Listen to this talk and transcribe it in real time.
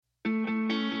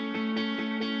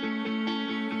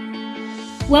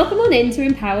Welcome on in to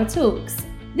Empower Talks.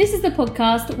 This is the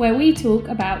podcast where we talk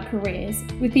about careers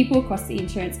with people across the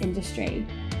insurance industry.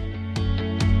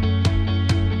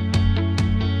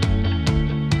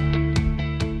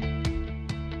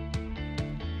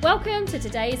 Welcome to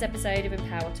today's episode of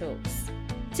Empower Talks.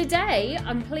 Today,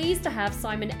 I'm pleased to have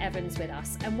Simon Evans with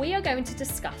us, and we are going to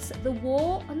discuss the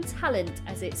war on talent,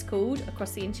 as it's called,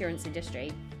 across the insurance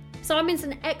industry. Simon's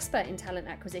an expert in talent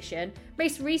acquisition.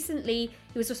 Most recently,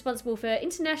 he was responsible for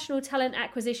international talent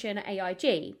acquisition at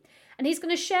AIG. And he's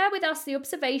going to share with us the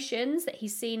observations that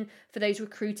he's seen for those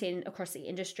recruiting across the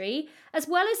industry, as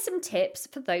well as some tips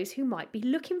for those who might be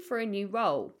looking for a new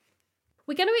role.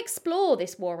 We're going to explore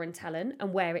this war on talent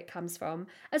and where it comes from,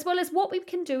 as well as what we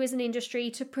can do as an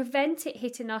industry to prevent it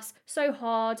hitting us so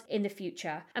hard in the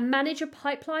future and manage a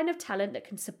pipeline of talent that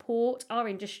can support our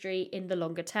industry in the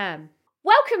longer term.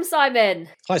 Welcome, Simon.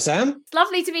 Hi, Sam. It's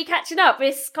lovely to be catching up.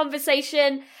 This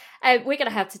conversation we're going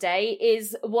to have today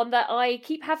is one that I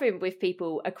keep having with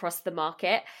people across the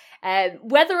market.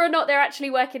 Whether or not they're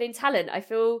actually working in talent, I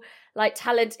feel like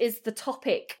talent is the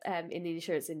topic in the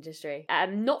insurance industry,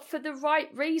 and not for the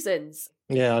right reasons.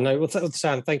 Yeah, I know. Well,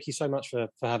 Sam, thank you so much for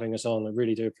having us on. I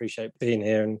really do appreciate being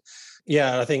here. And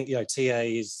yeah, I think, TA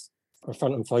is a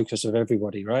front and focus of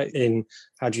everybody, right? In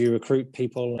how do you recruit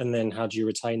people, and then how do you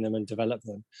retain them and develop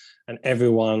them? And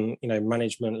everyone,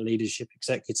 management, leadership,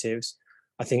 executives,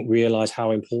 I think realize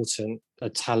how important a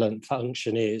talent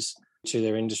function is to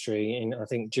their industry. And I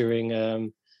think during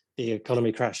the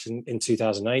economy crash in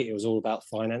 2008, it was all about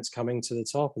finance coming to the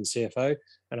top and CFO.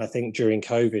 And I think during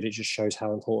COVID, it just shows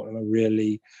how important a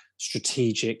really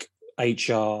strategic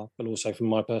HR, but also from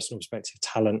my personal perspective,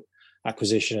 talent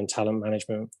acquisition and talent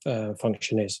management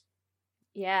function is.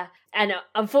 Yeah, and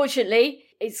unfortunately,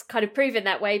 it's kind of proven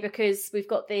that way because we've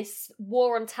got this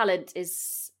war on talent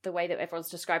is the way that everyone's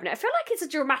describing it. I feel like it's a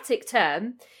dramatic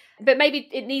term, but maybe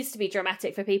it needs to be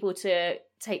dramatic for people to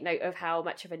take note of how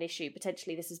much of an issue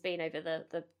potentially this has been over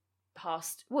the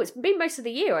past, well, it's been most of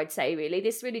the year, I'd say, really.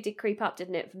 This really did creep up,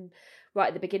 didn't it, from right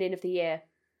at the beginning of the year?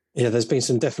 Yeah, there's been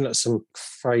some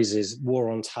phrases, war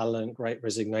on talent, great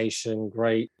resignation,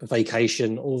 great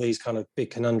vacation, all these kind of big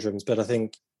conundrums. But I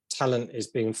think talent is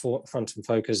being front and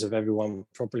focus of everyone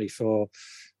probably for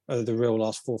the real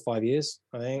last 4 or 5 years.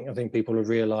 I think people have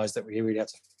realised that we really have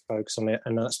to focus on it.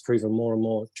 And that's proven more and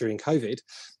more during COVID,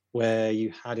 where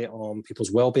you had it on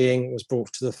people's well-being was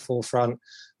brought to the forefront,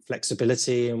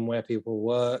 flexibility and where people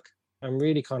work, and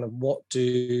really kind of what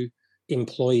do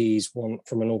employees want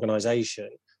from an organisation,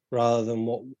 rather than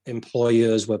what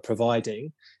employers were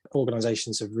providing.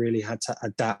 Organisations have really had to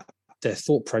adapt their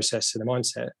thought process and their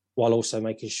mindset while also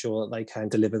making sure that they can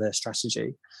deliver their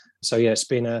strategy. So yeah, it's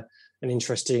been an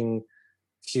interesting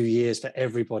few years for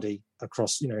everybody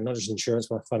across, not just insurance,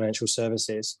 but financial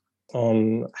services,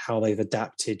 on how they've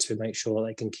adapted to make sure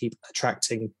they can keep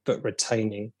attracting but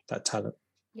retaining that talent.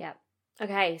 Yeah.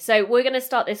 Okay, so we're going to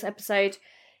start this episode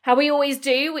how we always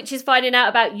do, which is finding out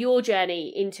about your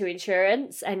journey into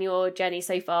insurance and your journey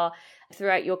so far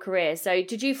throughout your career. So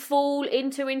did you fall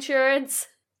into insurance?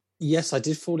 Yes, I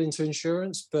did fall into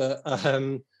insurance, but I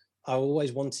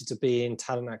always wanted to be in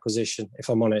talent acquisition, if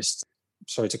I'm honest.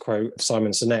 Sorry to quote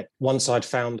Simon Sinek. Once I'd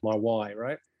found my why,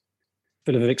 right?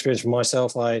 Bit of an experience for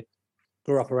myself. I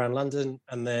grew up around London,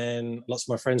 and then lots of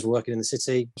my friends were working in the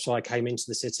city. So I came into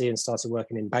the city and started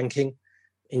working in banking.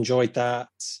 Enjoyed that,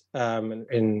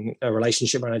 in a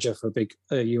relationship manager for a big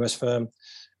US firm.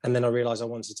 And then I realized I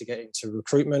wanted to get into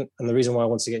recruitment. And the reason why I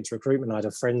wanted to get into recruitment, I had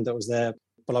a friend that was there,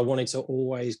 but I wanted to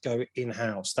always go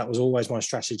in-house. That was always my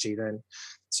strategy then.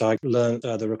 So I learned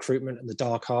the recruitment and the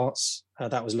dark arts.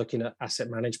 That was looking at asset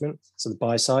management, so the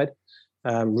buy side.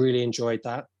 Really enjoyed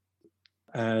that.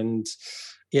 And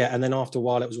yeah, and then after a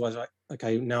while, it was always like,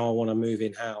 okay, now I want to move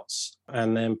in-house.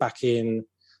 And then back in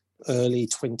early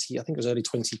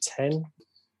 2010,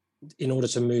 in order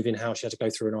to move in-house, you had to go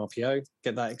through an RPO,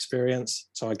 get that experience.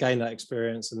 So I gained that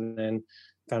experience and then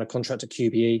found a contract at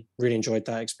QBE, really enjoyed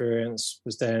that experience,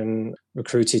 was then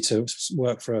recruited to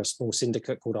work for a small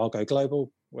syndicate called Argo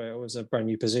Global, where it was a brand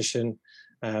new position,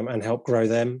 and helped grow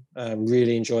them.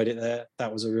 Really enjoyed it there.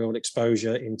 That was a real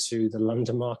exposure into the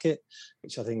London market,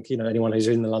 which I think, anyone who's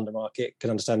in the London market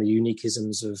can understand the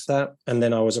uniquisms of that. And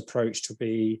then I was approached to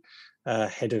be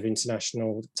head of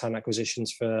international talent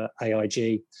acquisitions for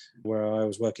AIG, where I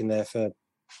was working there for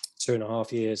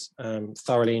 2.5 years,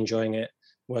 thoroughly enjoying it,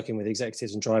 working with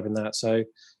executives and driving that. So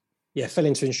yeah, fell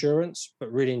into insurance,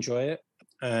 but really enjoy it.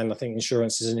 And I think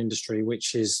insurance is an industry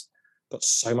which is got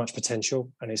so much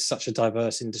potential and is such a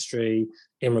diverse industry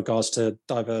in regards to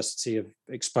diversity of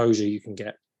exposure you can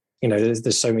get.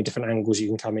 there's so many different angles you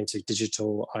can come into: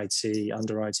 digital, IT,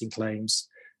 underwriting, claims.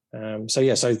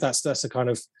 So that's a kind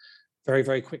of very,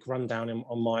 very quick rundown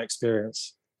on my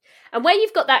experience. And where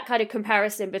you've got that kind of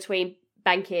comparison between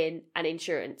banking and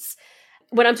insurance,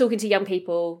 when I'm talking to young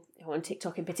people on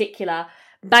TikTok in particular,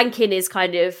 banking is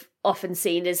kind of often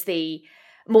seen as the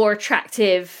more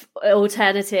attractive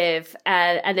alternative,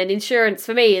 and then insurance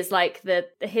for me is like the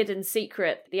hidden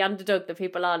secret, the underdog that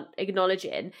people aren't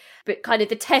acknowledging, but kind of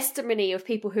the testimony of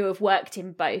people who have worked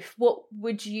in both. What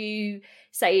would you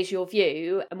say is your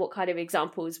view, and what kind of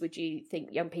examples would you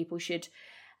think young people should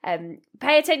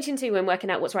pay attention to when working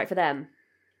out what's right for them?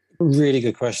 Really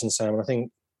good question, Sam. I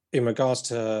think in regards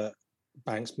to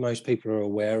banks, most people are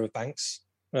aware of banks.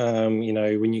 When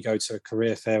you go to a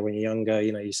career fair when you're younger,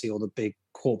 you see all the big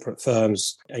corporate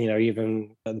firms, and,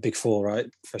 even the big four, right?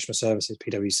 Professional services,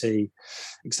 PwC,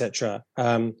 etc.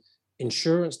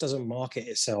 Insurance doesn't market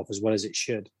itself as well as it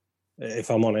should,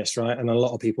 if I'm honest, right? And a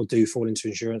lot of people do fall into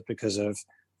insurance because of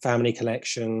family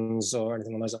connections or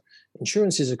anything like that.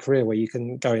 Insurance is a career where you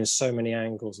can go in so many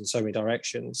angles and so many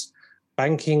directions.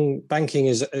 Banking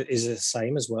is the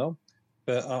same as well.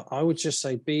 But I would just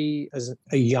say, be as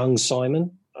a young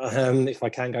Simon, if I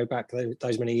can go back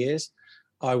those many years,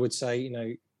 I would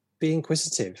say, be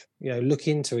inquisitive, look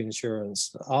into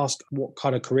insurance, ask what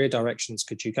kind of career directions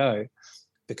could you go?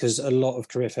 Because a lot of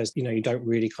career fairs, you don't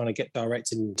really kind of get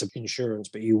directed into insurance,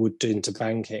 but you would do into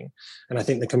banking. And I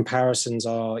think the comparisons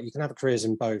are, you can have careers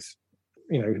in both,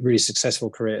 really successful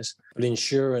careers. But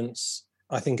insurance,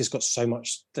 I think, has got so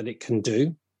much that it can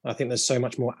do. I think there's so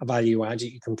much more value add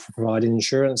you can provide in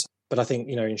insurance. But I think,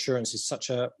 insurance is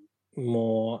such a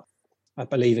more, I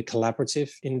believe, a collaborative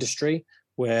industry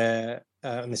where,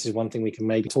 and this is one thing we can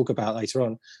maybe talk about later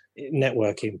on,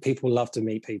 networking. People love to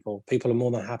meet people. People are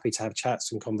more than happy to have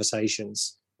chats and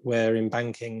conversations, where in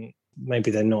banking,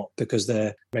 maybe they're not, because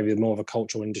they're maybe more of a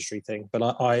cultural industry thing. But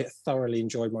I thoroughly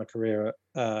enjoyed my career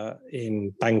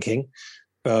in banking.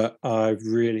 But I've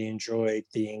really enjoyed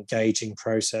the engaging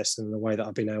process and the way that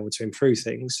I've been able to improve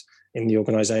things in the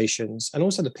organizations, and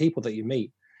also the people that you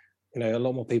meet. A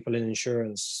lot more people in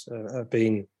insurance have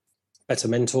been better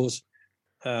mentors,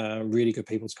 really good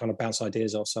people to kind of bounce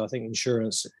ideas off. So I think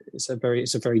insurance is a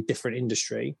very different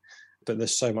industry, but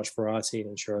there's so much variety in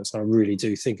insurance. And I really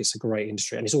do think it's a great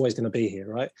industry, and it's always going to be here,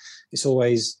 right? It's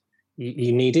always,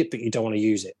 you need it, but you don't want to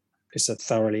use it. It's a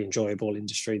thoroughly enjoyable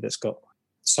industry that's got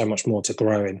so much more to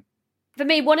grow in. For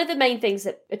me, one of the main things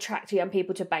that attract young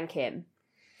people to banking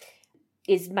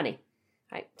is money,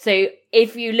 right? So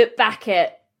if you look back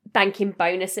at banking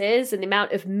bonuses and the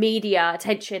amount of media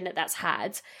attention that's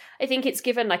had, I think it's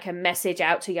given like a message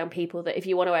out to young people that if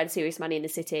you want to earn serious money in the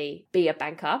city, be a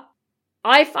banker.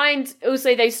 I find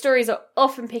also those stories are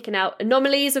often picking out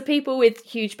anomalies of people with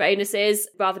huge bonuses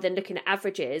rather than looking at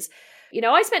averages.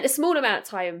 I spent a small amount of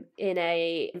time in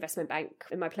a investment bank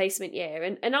in my placement year,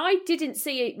 and I didn't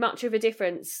see much of a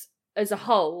difference as a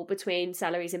whole between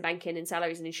salaries in banking and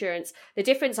salaries in insurance. The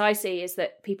difference I see is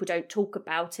that people don't talk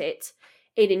about it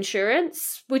in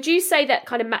insurance. Would you say that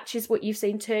kind of matches what you've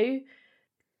seen too?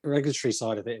 The regulatory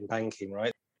side of it in banking,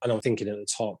 right? And I'm thinking at the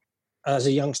top. As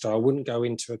a youngster, I wouldn't go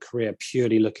into a career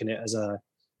purely looking at it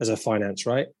as a finance,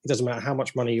 right? It doesn't matter how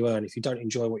much money you earn. If you don't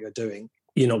enjoy what you're doing,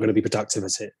 you're not going to be productive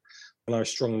at it. And I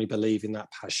strongly believe in that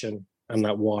passion and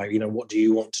that why. What do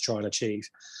you want to try and achieve?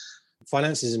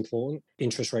 Finance is important.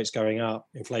 Interest rates going up,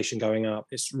 inflation going up.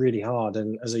 It's really hard.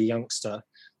 And as a youngster,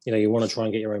 you want to try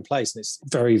and get your own place. And it's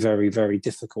very, very, very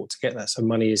difficult to get that. So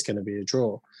money is going to be a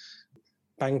draw.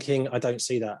 Banking, I don't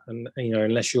see that. And,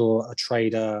 unless you're a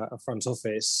trader, a front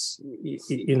office,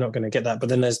 you're not going to get that. But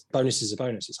then there's bonuses,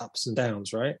 it's ups and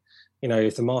downs, right?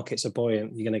 If the markets are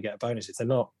buoyant, you're going to get a bonus. If they're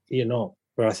not, you're not.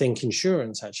 Where I think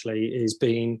insurance actually is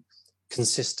being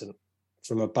consistent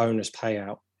from a bonus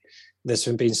payout. There's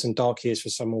been some dark years for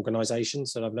some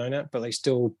organisations that I've known at, but they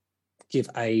still give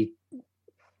a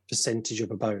percentage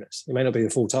of a bonus. It may not be the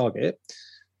full target,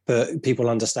 but people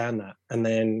understand that. And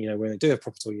then, when they do have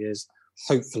profitable years,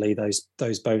 hopefully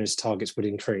those bonus targets would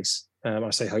increase. I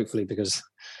say hopefully because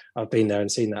I've been there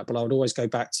and seen that. But I would always go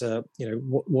back to,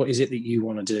 what is it that you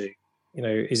want to do?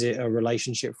 Is it a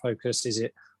relationship focus? Is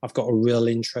it, I've got a real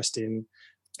interest in,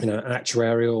 an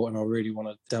actuarial, and I really want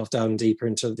to delve down deeper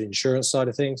into the insurance side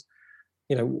of things?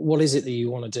 What is it that you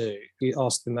want to do? You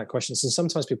ask them that question. And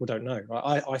sometimes people don't know,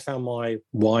 right? I found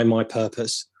my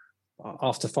purpose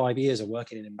after 5 years of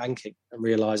working in banking, and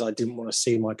realized I didn't want to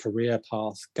see my career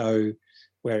path go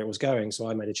where it was going. So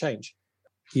I made a change.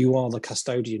 You are the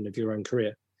custodian of your own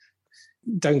career.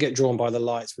 Don't get drawn by the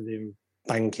lights within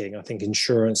banking. I think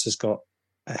insurance has got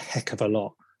a heck of a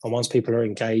lot. And once people are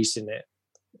engaged in it,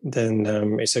 then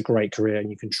it's a great career, and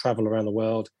you can travel around the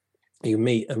world. You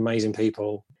meet amazing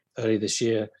people. Early this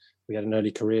year, we had an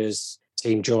early careers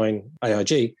team join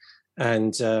AIG,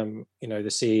 and the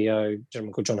CEO, a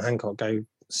gentleman called John Hancock, gave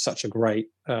such a great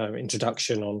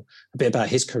introduction on a bit about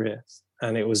his career,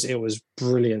 and it was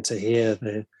brilliant to hear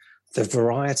the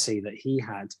variety that he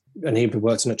had, and he'd been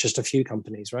working at just a few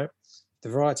companies, right? The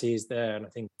variety is there, and I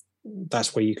think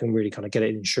that's where you can really kind of get it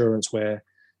in insurance, where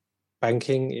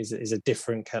banking is a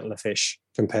different kettle of fish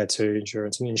compared to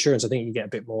insurance. And insurance, I think you get a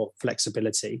bit more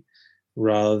flexibility,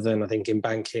 rather than, I think, in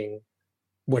banking,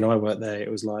 when I worked there,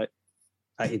 it was like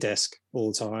at your desk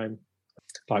all the time,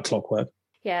 like clockwork.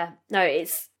 Yeah, no,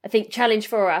 it's, I think, challenge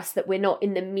for us that we're not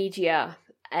in the media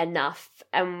enough,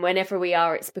 and whenever we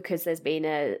are, it's because there's been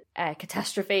a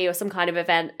catastrophe or some kind of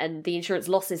event, and the insurance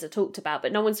losses are talked about,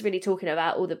 but no one's really talking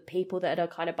about all the people that are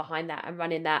kind of behind that and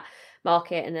running that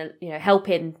market, and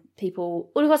helping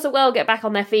people all across the world get back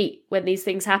on their feet when these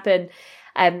things happen.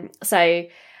 So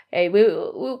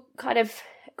we'll kind of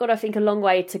got, I think, a long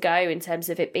way to go in terms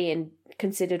of it being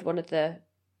considered one of the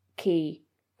key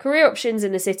career options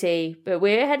in the city, but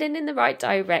we're heading in the right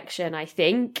direction, I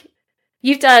think.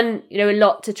 You've done, a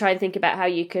lot to try and think about how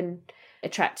you can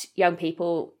attract young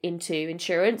people into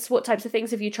insurance. What types of things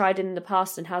have you tried in the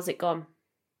past, and how's it gone?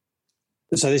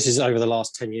 So this is over the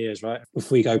last 10 years, right?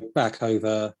 If we go back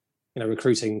over,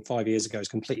 recruiting 5 years ago is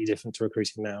completely different to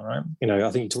recruiting now, right? I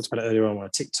think you talked about it earlier on,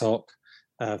 TikTok,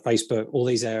 Facebook, all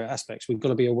these aspects. We've got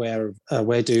to be aware of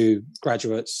where do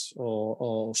graduates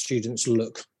or students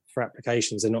look for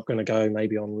applications. They're not going to go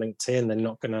maybe on LinkedIn. They're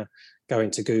not going to go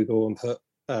into Google and put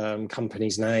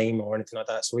company's name or anything like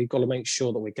that. So we've got to make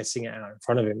sure that we're getting it out in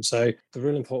front of him. So the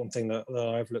real important thing that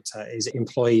I've looked at is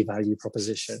employee value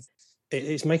proposition.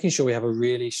 It's making sure we have a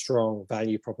really strong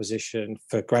value proposition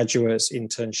for graduates,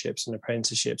 internships and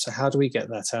apprenticeships. So how do we get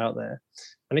that out there?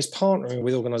 And it's partnering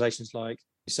with organisations like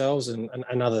yourselves and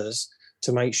others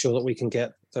to make sure that we can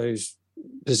get those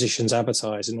positions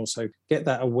advertised and also get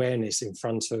that awareness in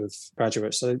front of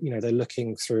graduates. So, they're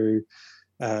looking through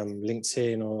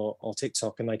LinkedIn or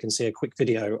TikTok, and they can see a quick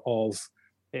video of,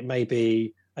 it may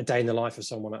be a day in the life of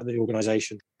someone at the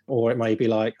organisation, or it may be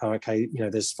like,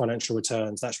 there's financial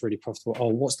returns, that's really profitable. Oh,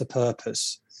 what's the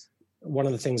purpose? One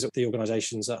of the things that the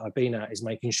organisations that I've been at is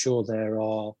making sure there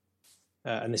are,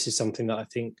 and this is something that I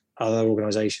think other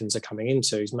organisations are coming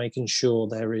into, is making sure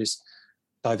there is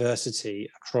diversity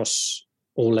across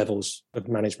all levels of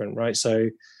management, right? So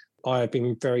I have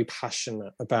been very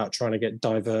passionate about trying to get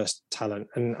diverse talent,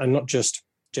 and not just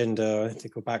gender,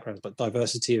 ethical backgrounds, but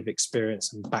diversity of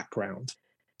experience and background.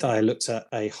 I looked at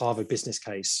a Harvard business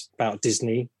case about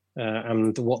Disney,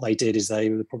 and what they did is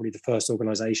they were probably the first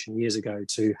organisation years ago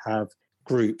to have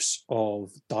groups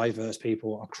of diverse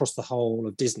people across the whole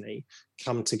of Disney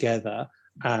come together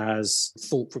as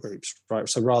thought groups, right?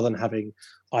 So rather than having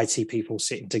IT people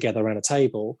sitting together around a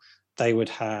table, they would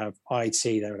have IT,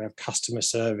 they would have customer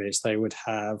service, they would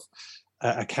have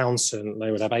accountant,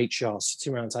 they would have HR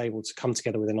sitting around a table to come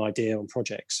together with an idea on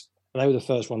projects. And they were the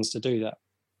first ones to do that.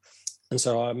 And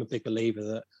so I'm a big believer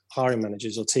that hiring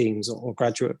managers or teams or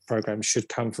graduate programs should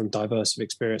come from diverse of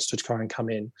experience to try and come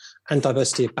in, and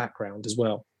diversity of background as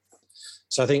well.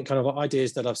 So I think kind of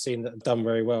ideas that I've seen that have done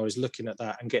very well is looking at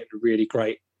that and getting a really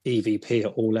great EVP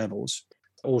at all levels.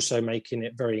 Also making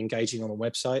it very engaging on a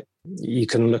website. You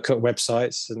can look at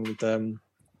websites and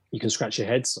you can scratch your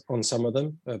heads on some of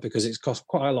them because it's cost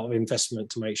quite a lot of investment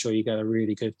to make sure you get a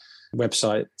really good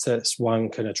website that's one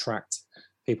can attract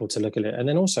people to look at it. And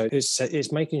then also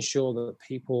it's making sure that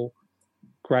people,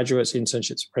 graduates,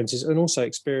 internships, apprentices, and also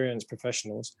experienced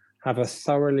professionals have a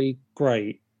thoroughly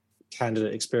great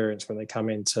candidate experience when they come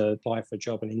in to apply for a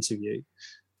job and interview.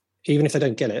 Even if they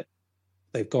don't get it,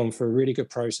 they've gone through a really good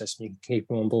process and you can keep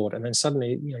them on board. And then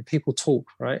suddenly, people talk,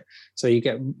 right? So you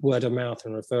get word of mouth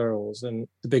and referrals, and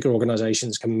the bigger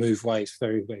organizations can move ways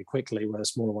very, very quickly, where the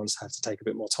smaller ones have to take a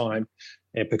bit more time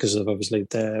because of obviously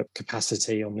their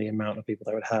capacity on the amount of people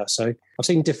they would have. So I've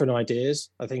seen different ideas.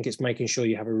 I think it's making sure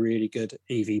you have a really good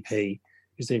EVP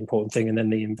is the important thing, and then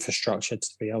the infrastructure to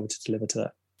be able to deliver to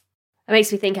that. It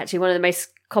makes me think, actually, one of the most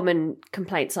common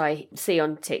complaints I see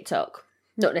on TikTok,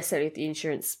 not necessarily the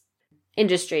insurance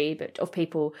industry, but of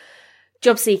people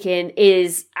job seeking,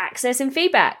 is accessing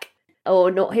feedback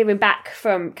or not hearing back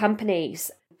from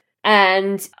companies.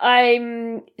 And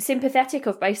I'm sympathetic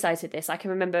of both sides of this. I can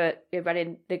remember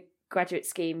running the graduate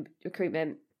scheme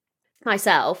recruitment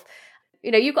myself.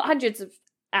 You've got hundreds of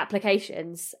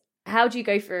applications How do you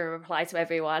go through a reply to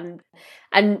everyone?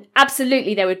 And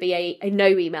absolutely, there would be a no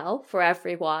email for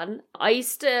everyone. I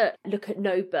used to look at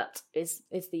no but is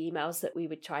the emails that we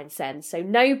would try and send. So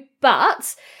no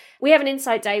but. We have an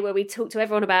insight day where we talk to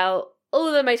everyone about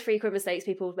all the most frequent mistakes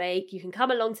people make. You can come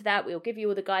along to that. We'll give you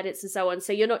all the guidance and so on.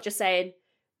 So you're not just saying,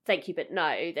 thank you, but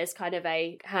no. There's kind of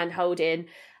a hand holding,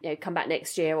 come back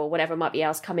next year or whatever might be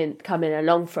else coming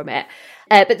along from it.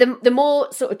 But the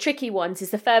more sort of tricky ones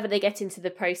is the further they get into the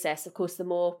process, of course, the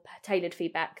more tailored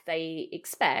feedback they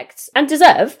expect and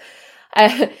deserve.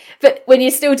 But when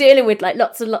you're still dealing with like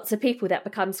lots and lots of people, that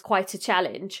becomes quite a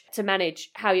challenge to manage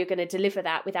how you're going to deliver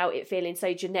that without it feeling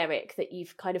so generic that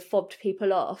you've kind of fobbed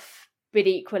people off. But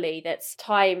equally, that's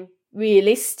time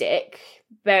realistic,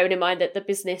 bearing in mind that the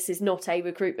business is not a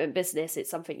recruitment business. It's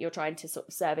something you're trying to sort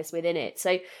of service within it.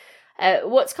 So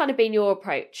what's kind of been your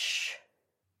approach?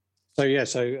 So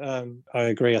I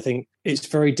agree. I think it's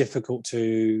very difficult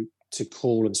to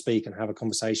call and speak and have a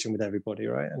conversation with everybody,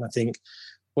 right? And I think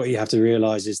what you have to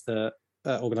realize is that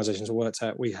organizations I worked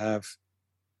at, we have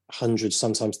hundreds,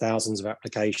 sometimes thousands of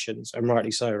applications, and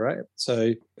rightly so, right?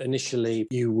 So initially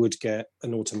you would get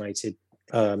an automated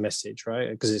message, right?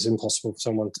 Because it's impossible for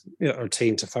someone or a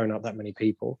team to phone up that many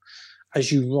people. As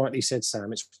you rightly said,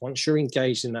 Sam, it's once you're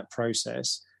engaged in that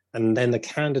process and then the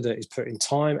candidate is putting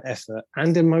time, effort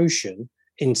and emotion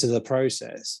into the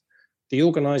process, the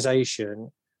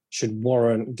organization should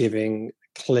warrant giving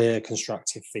clear,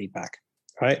 constructive feedback,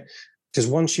 right? Because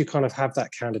once you kind of have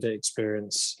that candidate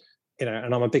experience,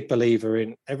 and I'm a big believer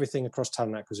in everything across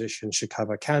talent acquisition should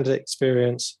cover candidate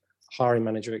experience, hiring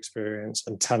manager experience,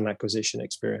 and talent acquisition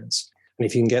experience. And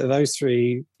if you can get those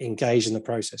three engaged in the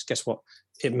process, guess what?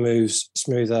 It moves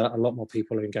smoother. A lot more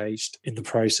people are engaged in the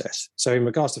process. So in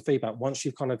regards to feedback, once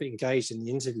you've kind of engaged in the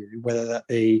interview, whether that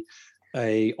be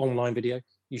a online video,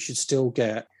 you should still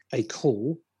get a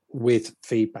call with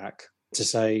feedback to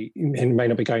say, it may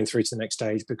not be going through to the next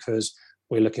stage because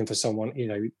we're looking for someone,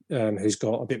 who's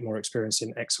got a bit more experience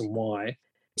in X and Y.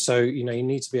 So, you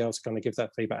need to be able to kind of give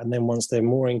that feedback. And then once they're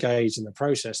more engaged in the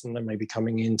process and they may be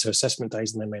coming into assessment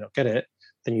days and they may not get it,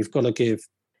 then you've got to give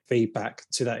feedback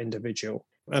to that individual.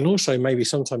 And also maybe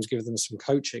sometimes give them some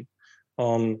coaching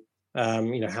on,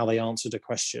 how they answered a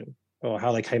question or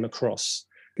how they came across.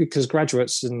 Because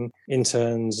graduates and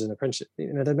interns and apprentices,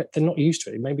 they're not used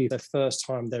to it. Maybe their first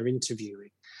time they're interviewing,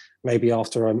 maybe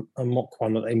after a mock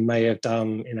one that they may have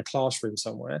done in a classroom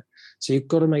somewhere. So you've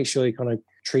got to make sure you're kind of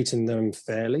treating them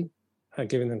fairly and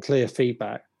giving them clear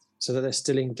feedback so that they're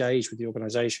still engaged with the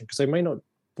organisation, because they may not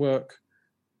work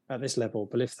at this level,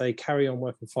 but if they carry on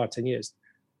working 5-10 years,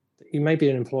 you may be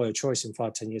an employer choice in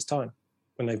 5-10 years' time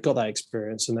when they've got that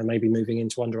experience and they may be moving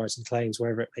into underwriting claims,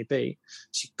 wherever it may be.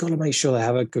 So you've got to make sure they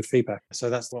have a good feedback. So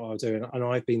that's what I'll do. And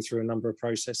I've been through a number of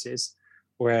processes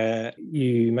where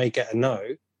you may get a no,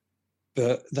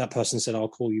 but that person said, I'll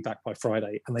call you back by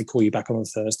Friday, and they call you back on a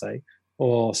Thursday.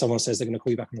 Or someone says they're going to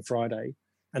call you back on a Friday,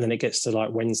 and then it gets to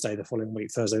like Wednesday the following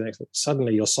week, Thursday the next week.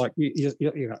 Suddenly you're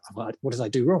like, what did I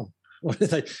do wrong? What did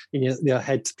they, your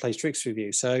head plays tricks with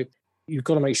you. So you've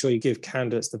got to make sure you give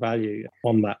candidates the value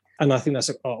on that. And I think that's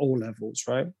at all levels,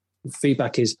 right?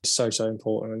 Feedback is so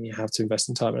important, and you have to invest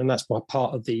in time. And that's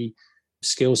part of the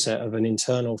skill set of an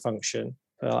internal function,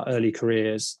 early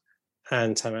careers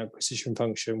and talent acquisition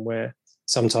function, where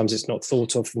sometimes it's not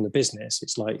thought of from the business.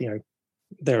 It's like,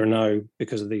 there are no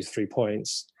because of these 3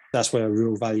 points. That's where a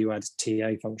real value-added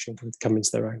TA function can come into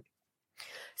their own.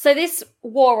 So this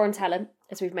war on talent,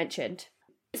 as we've mentioned,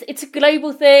 it's a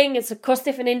global thing. It's across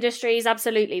different industries,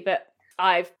 absolutely. But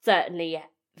I certainly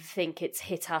think it's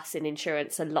hit us in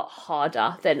insurance a lot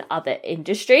harder than other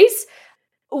industries.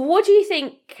 What do you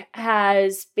think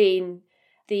has been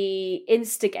the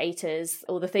instigators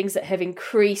or the things that have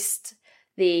increased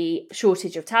the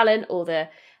shortage of talent or the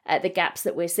gaps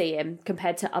that we're seeing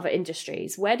compared to other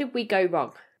industries? Where did we go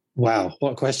wrong? Wow,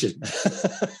 what a question.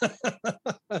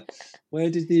 Where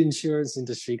did the insurance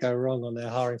industry go wrong on their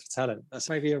hiring for talent? That's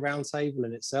maybe a round table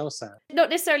in itself, Sam. Not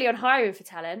necessarily on hiring for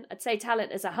talent. I'd say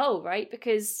talent as a whole, right?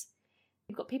 Because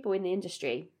we've got people in the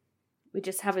industry. We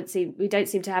don't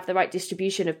seem to have the right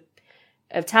distribution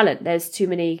of talent. There's too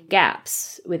many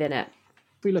gaps within it.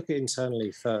 If we look at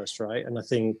internally first, right? And I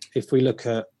think if we look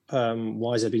at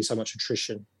why has there been so much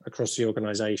attrition across the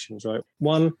organisations, right?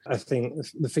 One, I think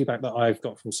the feedback that I've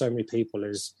got from so many people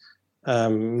is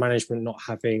management not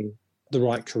having the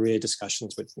right career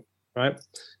discussions with them, right?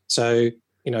 So,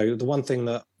 the one thing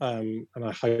that, and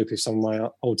I hope if some of my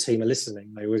old team are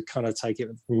listening, they would kind of take it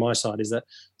from my side, is that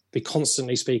be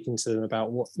constantly speaking to them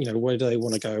about what, where do they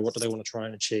want to go? What do they want to try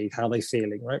and achieve? How are they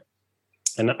feeling, right?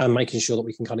 and making sure that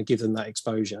we can kind of give them that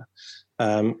exposure,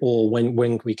 or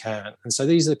when we can. And so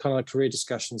these are the kind of career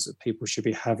discussions that people should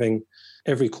be having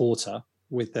every quarter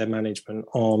with their management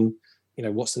on,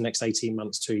 what's the next 18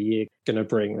 months to a year going to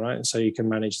bring, right? And so you can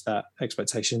manage that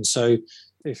expectation. So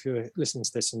if you're listening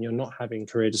to this and you're not having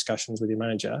career discussions with your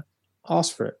manager,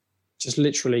 ask for it. Just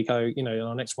literally go, in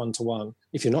our next one-to-one.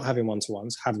 If you're not having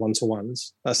one-to-ones, have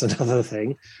one-to-ones. That's another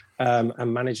thing.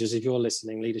 And managers, if you're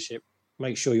listening, leadership,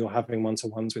 make sure you're having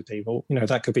one-to-ones with people.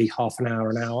 That could be half an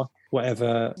hour,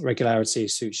 whatever regularity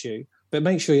suits you. But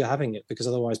make sure you're having it, because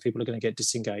otherwise people are going to get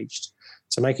disengaged.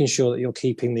 So making sure that you're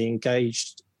keeping the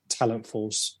engaged talent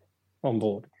force on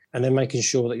board, and then making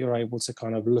sure that you're able to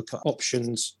kind of look at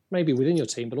options, maybe within your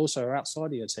team, but also outside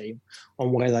of your team,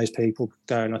 on where those people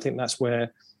go. And I think that's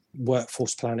where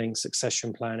workforce planning,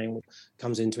 succession planning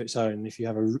comes into its own. If you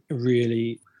have a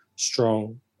really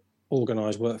strong,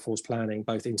 organised workforce planning,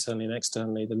 both internally and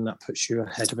externally, then that puts you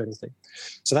ahead of anything.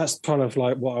 So that's kind of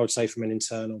like what I would say from an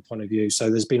internal point of view. So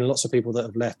there's been lots of people that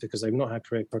have left because they've not had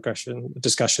career progression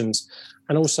discussions,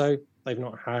 and also they've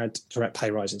not had correct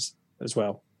pay rises as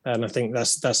well. And I think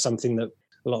that's something that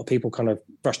a lot of people kind of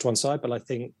brush to one side, but I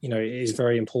think, it is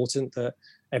very important that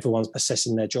everyone's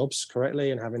assessing their jobs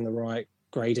correctly and having the right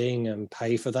grading and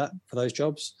pay for those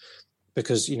jobs.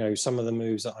 Because, some of the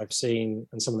moves that I've seen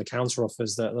and some of the counter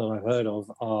offers that I've heard of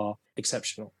are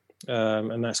exceptional.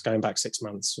 And that's going back 6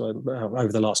 months over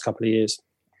the last couple of years,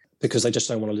 because they just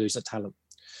don't want to lose that talent.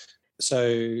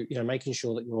 So, making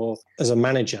sure that you're, as a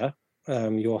manager,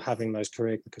 you're having those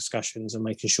career discussions and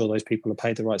making sure those people are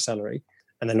paid the right salary.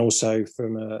 And then also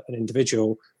from an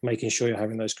individual, making sure you're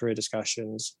having those career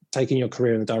discussions, taking your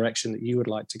career in the direction that you would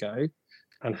like to go,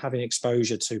 and having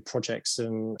exposure to projects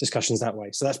and discussions that way.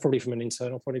 So that's probably from an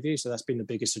internal point of view. So that's been the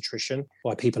biggest attrition,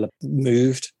 why people have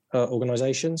moved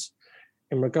organizations.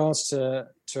 In regards to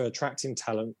attracting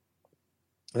talent,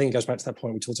 I think it goes back to that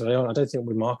point we talked about earlier. I don't think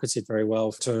we're marketed very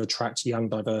well to attract young,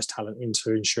 diverse talent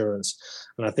into insurance.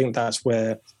 And I think that's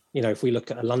where, if we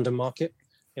look at a London market,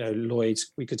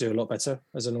 Lloyd's, we could do a lot better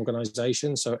as an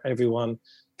organization. So everyone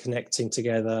connecting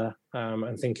together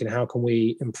and thinking, how can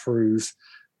we improve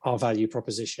our value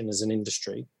proposition as an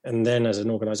industry? And then as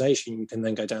an organization, you can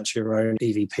then go down to your own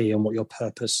EVP and what your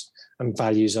purpose and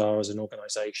values are as an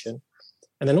organization.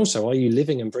 And then also, are you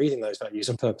living and breathing those values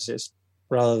and purposes,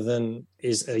 rather than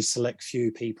is a select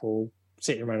few people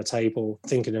sitting around a table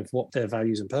thinking of what their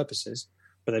values and purposes,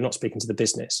 but they're not speaking to the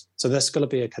business. So there's got to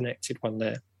be a connected one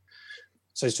there.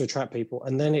 So it's to attract people.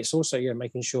 And then it's also,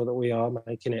 making sure that we are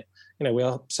making it, we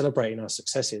are celebrating our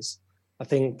successes. I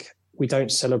think we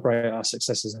don't celebrate our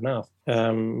successes enough.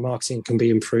 Marketing can be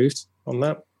improved on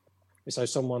that. So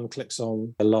someone clicks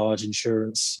on a large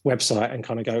insurance website and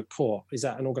kind of go, cool, is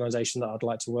that an organization that I'd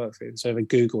like to work with? So they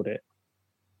Googled it.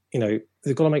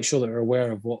 They've got to make sure that they're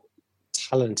aware of what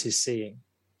talent is seeing.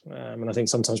 And I think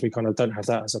sometimes we kind of don't have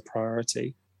that as a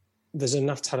priority. There's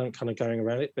enough talent kind of going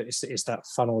around it, but it's that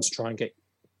funnel to try and get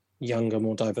younger,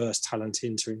 more diverse talent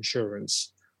into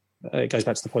insurance. It goes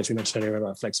back to the points we mentioned earlier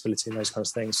about flexibility and those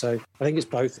kinds of things. So I think it's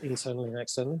both internally and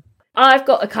externally. I've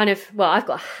got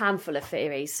a handful of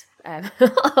theories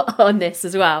on this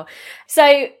as well.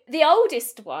 So the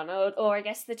oldest one, or I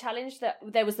guess the challenge that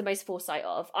there was the most foresight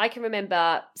of, I can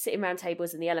remember sitting around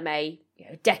tables in the LMA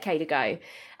a decade ago,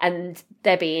 and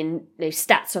there being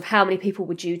stats of how many people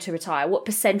were due to retire, what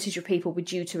percentage of people were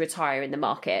due to retire in the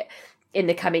market in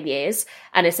the coming years,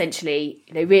 and essentially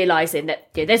realising that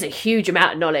there's a huge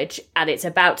amount of knowledge and it's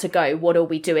about to go. What are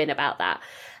we doing about that?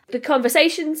 The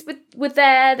conversations were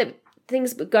there, the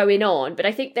things were going on, but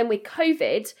I think then with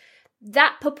COVID,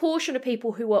 that proportion of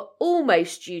people who were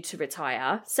almost due to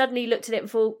retire suddenly looked at it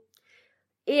and thought,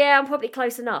 yeah, I'm probably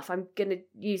close enough. I'm going to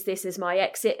use this as my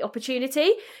exit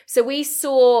opportunity. So we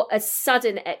saw a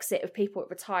sudden exit of people at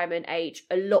retirement age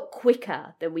a lot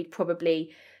quicker than we'd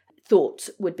probably thought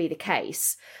would be the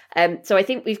case. So I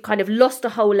think we've kind of lost a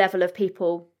whole level of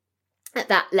people at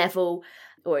that level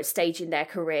or at stage in their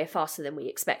career faster than we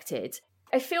expected.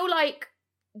 I feel like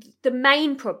the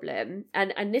main problem,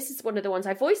 and this is one of the ones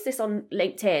I voiced this on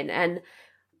LinkedIn, and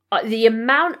the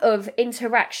amount of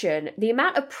interaction, the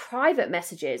amount of private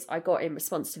messages I got in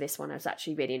response to this one was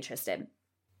actually really interesting.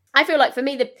 I feel like for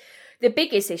me, the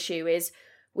biggest issue is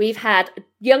we've had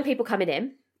young people coming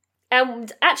in,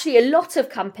 and actually a lot of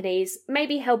companies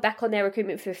maybe held back on their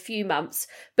recruitment for a few months,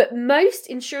 but most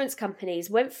insurance companies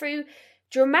went through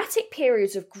dramatic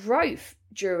periods of growth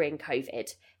during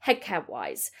COVID,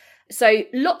 headcount-wise. So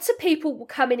lots of people were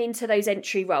coming into those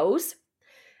entry roles,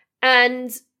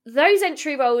 and those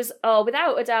entry roles are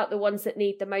without a doubt the ones that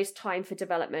need the most time for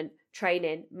development,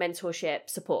 training, mentorship,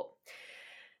 support.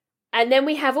 And then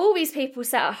we have all these people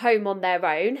sat at home on their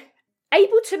own,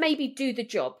 able to maybe do the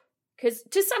job. Because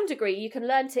to some degree, you can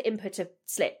learn to input a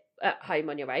slip at home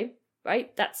on your own,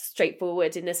 right? That's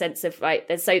straightforward in the sense of, right,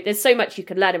 there's so much you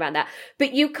can learn around that.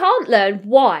 But you can't learn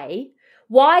why.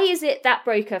 Why is it that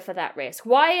broker for that risk?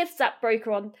 Why is that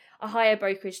broker on a higher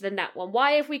brokerage than that one?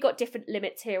 Why have we got different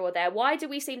limits here or there? Why do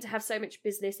we seem to have so much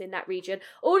business in that region?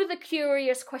 All of the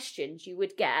curious questions you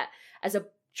would get as a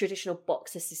traditional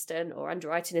box assistant or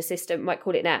underwriting assistant, might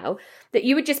call it now, that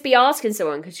you would just be asking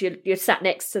someone because you're sat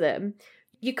next to them.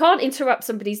 You can't interrupt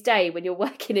somebody's day when you're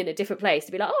working in a different place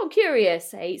to be like, oh, I'm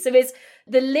curious. Hey? So there's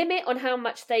the limit on how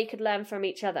much they could learn from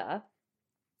each other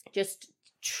just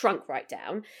shrunk right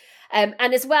down. And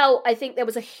as well, I think there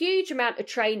was a huge amount of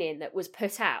training that was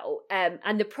put out.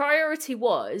 And the priority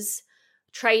was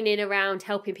training around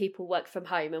helping people work from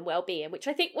home and well-being, which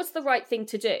I think was the right thing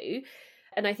to do.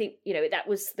 And I think, that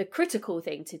was the critical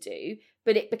thing to do.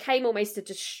 But it became almost a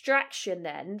distraction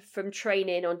then from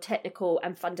training on technical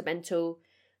and fundamental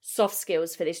soft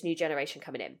skills for this new generation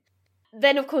coming in.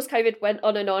 Then, of course, COVID went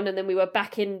on, and then we were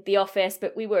back in the office,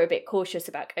 but we were a bit cautious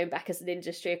about going back as an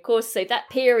industry, of course. So that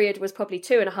period was probably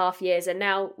 2.5 years, and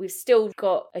now we've still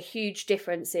got a huge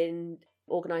difference in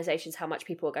organisations, how much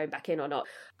people are going back in or not.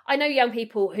 I know young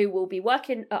people who will be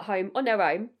working at home on their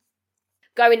own,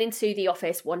 going into the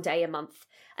office one day a month,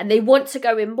 and they want to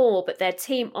go in more, but their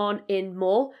team aren't in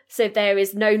more, so there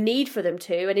is no need for them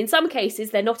to. And in some cases,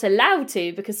 they're not allowed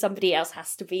to because somebody else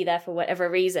has to be there for whatever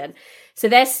reason. So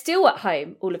they're still at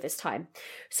home all of this time.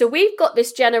 So we've got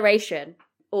this generation,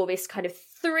 or this kind of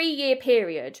 3-year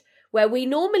period, where we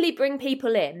normally bring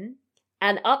people in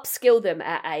and upskill them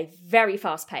at a very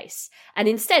fast pace. And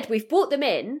instead, we've brought them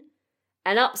in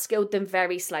and upskilled them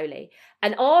very slowly.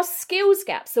 And our skills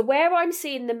gaps, so where I'm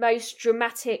seeing the most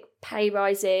dramatic pay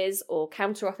rises or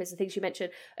counter offers, the things you mentioned,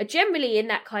 are generally in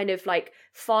that kind of like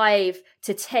 5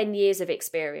 to 10 years of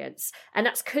experience. And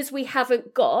that's because we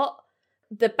haven't got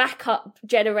the backup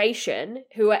generation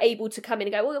who are able to come in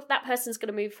and go, well, if that person's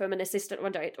going to move from an assistant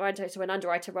underwriter to an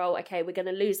underwriter role, okay, we're going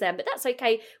to lose them. But that's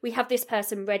okay. We have this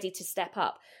person ready to step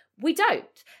up. We don't.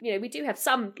 We do have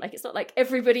some, like, it's not like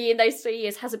everybody in those 3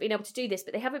 years hasn't been able to do this,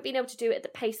 but they haven't been able to do it at the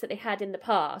pace that they had in the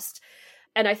past.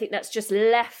 And I think that's just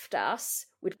left us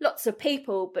with lots of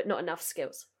people, but not enough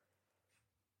skills.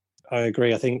 I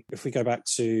agree. I think if we go back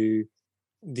to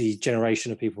the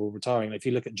generation of people retiring, if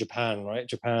you look at Japan, right?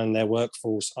 Japan, their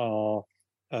workforce are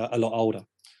a lot older.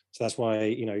 So that's why,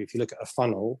 if you look at a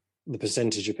funnel, the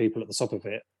percentage of people at the top of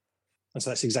it, and so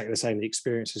that's exactly the same. The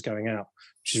experience is going out,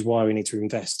 which is why we need to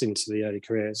invest into the early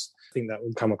careers. I think that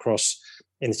will come across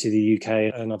into the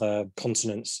UK and other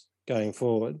continents going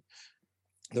forward.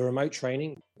 The remote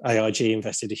training, AIG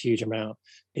invested a huge amount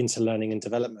into learning and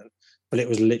development, but it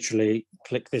was literally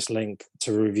click this link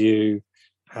to review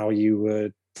how you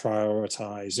would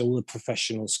prioritize all the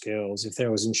professional skills. If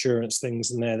there was insurance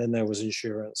things in there, then there was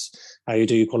insurance. How you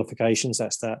do your qualifications,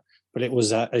 that's that. But it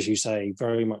was, as you say,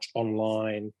 very much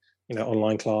online,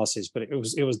 online classes, but it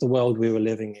was the world we were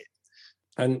living in.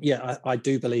 And yeah, I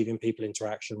do believe in people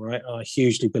interaction, right? I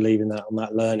hugely believe in that, on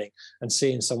that learning and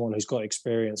seeing someone who's got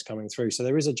experience coming through. So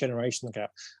there is a generational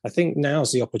gap. I think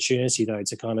now's the opportunity though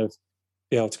to kind of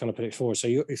be able to kind of put it forward. So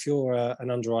if you're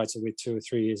an underwriter with 2 or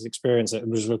 3 years experience that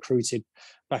was recruited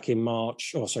back in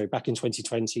 2020,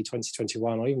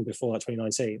 2021, or even before that,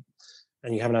 2019,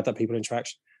 and you haven't had that people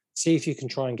interaction, see if you can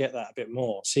try and get that a bit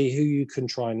more. See who you can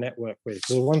try and network with.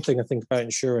 Because the one thing I think about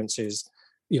insurance is,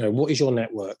 what is your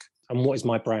network and what is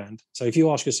my brand? So if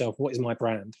you ask yourself, what is my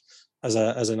brand as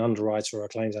an underwriter or a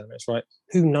claims analyst, right?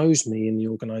 Who knows me in the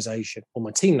organization? Or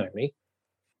my team know me.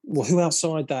 Well, who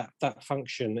outside that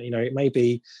function? It may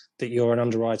be that you're an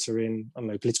underwriter in,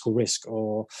 political risk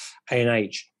or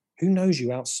A&H. Who knows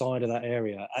you outside of that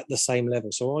area at the same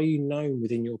level? So are you known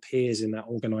within your peers in that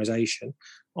organization?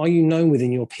 Are you known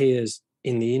within your peers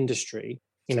in the industry?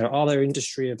 Are there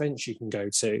industry events you can go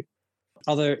to?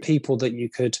 Are there people that you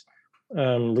could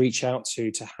reach out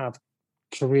to have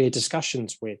career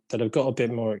discussions with that have got a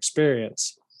bit more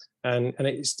experience? And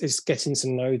it's getting to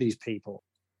know these people.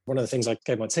 One of the things I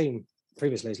gave my team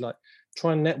previously is like,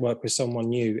 try and network with someone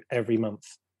new every month.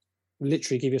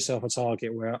 Literally give yourself a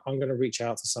target where I'm going to reach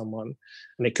out to someone,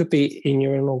 and it could be in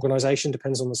your own organization,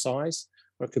 depends on the size,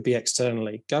 or it could be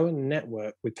externally. Go and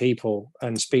network with people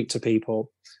and speak to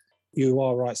people. You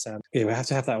are right, Sam. We have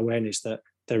to have that awareness that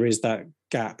there is that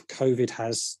gap. COVID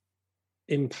has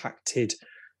impacted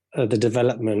the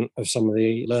development of some of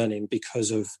the learning because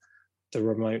of the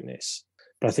remoteness.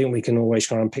 But I think we can always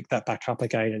try and pick that back up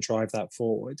again and drive that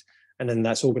forward. And then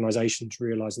that's organisations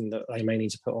realising that they may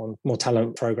need to put on more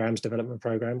talent programs, development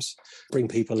programs, bring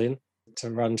people in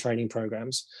to run training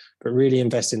programs, but really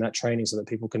invest in that training so that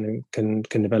people can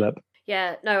develop.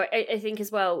 Yeah, no, I think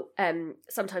as well,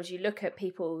 sometimes you look at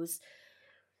people's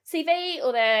CV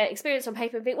or their experience on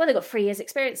paper and think, well, they've got 3 years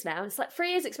experience now. And it's like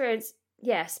 3 years experience,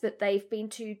 yes, but they've been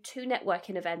to 2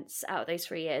 networking events out of those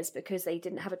 3 years because they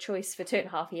didn't have a choice for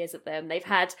 2.5 years of them. They've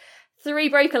had 3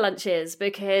 broker lunches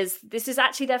because this is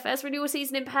actually their first renewal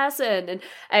season in person.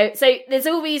 And so there's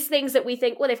all these things that we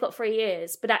think, well, they've got 3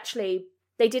 years, but actually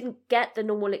they didn't get the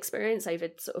normal experience over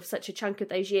sort of such a chunk of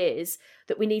those years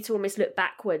that we need to almost look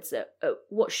backwards at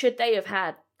what should they have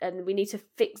had. And we need to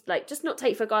fix, like, just not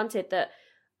take for granted that,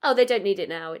 oh, they don't need it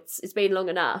now. It's been long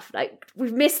enough. Like,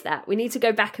 we've missed that. We need to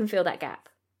go back and fill that gap.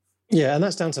 Yeah, and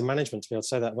that's down to management to be able to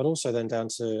say that, but also then down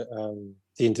to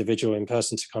the individual in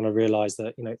person to kind of realise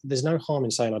that, there's no harm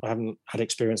in saying I haven't had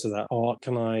experience of that, or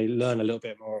can I learn a little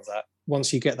bit more of that?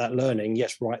 Once you get that learning,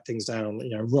 yes, write things down,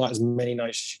 write as many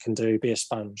notes as you can do, be a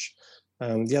sponge.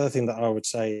 The other thing that I would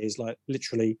say is, like,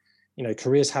 literally,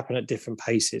 careers happen at different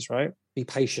paces, right? Be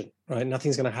patient, right?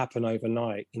 Nothing's going to happen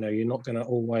overnight. You're not going to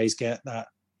always get that,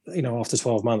 after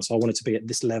 12 months, I wanted to be at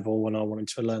this level and I wanted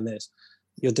to learn this.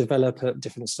 You'll develop at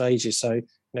different stages. So,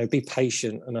 be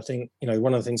patient. And I think,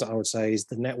 one of the things that I would say is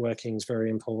the networking is very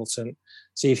important.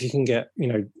 See if you can get,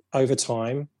 over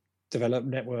time, develop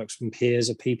networks from peers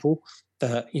of people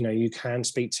that, you can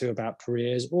speak to about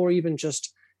careers or even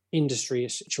just industry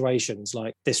situations.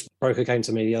 Like, this broker came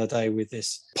to me the other day with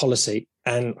this policy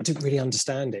and I didn't really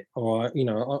understand it. Or,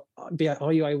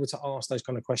 are you able to ask those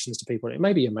kind of questions to people? It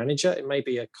may be a manager, it may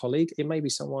be a colleague, it may be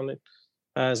someone,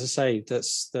 as I say,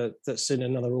 that's in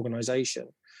another organisation.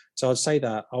 So I'd say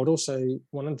that. I would also,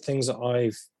 one of the things that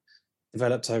I've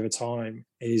developed over time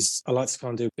is I like to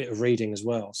kind of do a bit of reading as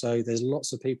well. So there's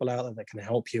lots of people out there that can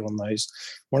help you on those.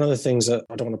 One of the things that,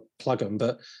 I don't want to plug them,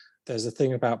 but there's a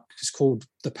thing about, it's called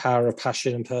The Power of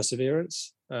Passion and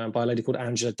Perseverance by a lady called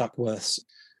Angela Duckworth.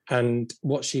 And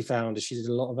what she found is she did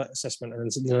a lot of assessment,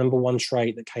 and the number one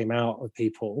trait that came out of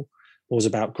people was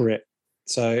about grit.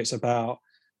 So it's about,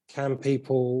 can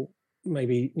people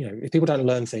maybe, if people don't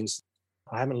learn things,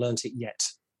 I haven't learned it yet,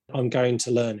 I'm going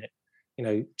to learn it.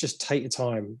 Just take your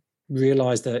time,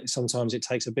 realize that sometimes it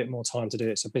takes a bit more time to do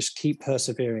it. So just keep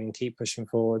persevering and keep pushing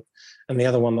forward. And the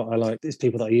other one that I like is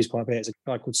people that I use quite a bit is a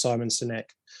guy called Simon Sinek.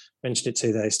 Mentioned it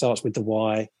too there. It starts with the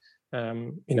why. A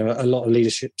lot of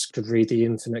leaderships could read The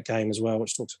Infinite Game as well,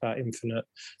 which talks about infinite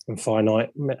and finite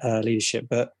leadership.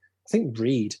 But I think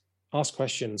read, ask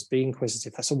questions, be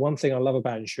inquisitive. That's the one thing I love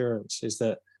about insurance, is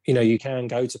that you can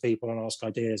go to people and ask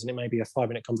ideas, and it may be a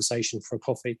 5-minute conversation for a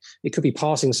coffee. It could be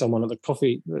passing someone at the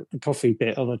coffee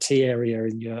bit or the tea area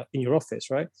in your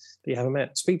office, right? That you haven't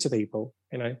met. Speak to people.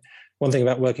 One thing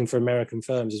about working for American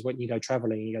firms is when you go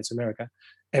traveling and you go to America,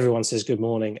 everyone says good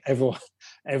morning.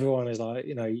 Everyone is like,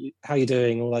 how you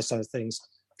doing? All those kinds of things.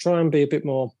 Try and be a bit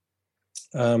more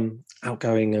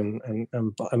outgoing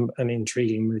and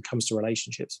intriguing when it comes to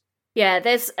relationships. Yeah,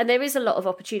 there is a lot of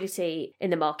opportunity in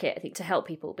the market, I think, to help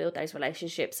people build those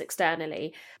relationships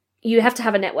externally. You have to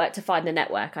have a network to find the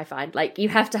network, I find. Like, you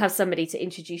have to have somebody to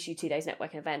introduce you to those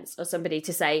networking events, or somebody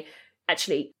to say,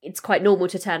 actually, it's quite normal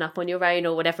to turn up on your own,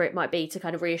 or whatever it might be, to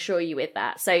kind of reassure you with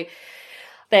that. So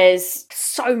there's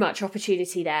so much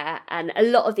opportunity there. And a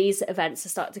lot of these events are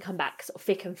starting to come back sort of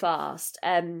thick and fast.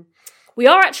 We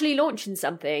are actually launching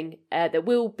something that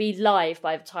will be live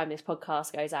by the time this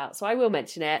podcast goes out, so I will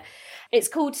mention it. It's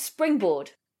called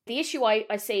Springboard. The issue I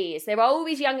see is there are all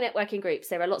these young networking groups.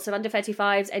 There are lots of under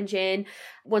 35s, Engine,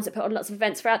 ones that put on lots of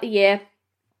events throughout the year.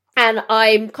 And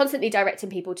I'm constantly directing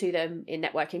people to them in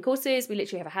networking courses. We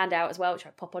literally have a handout as well, which I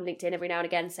pop on LinkedIn every now and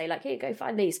again and say, like, here, go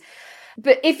find these.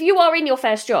 But if you are in your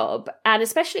first job, and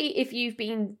especially if you've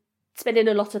been spending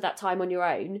a lot of that time on your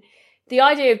own, the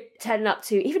idea of turning up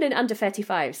to even an under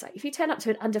 35s, like if you turn up to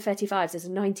an under 35s as a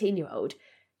 19-year-old,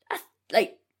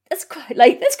 that's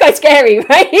quite scary,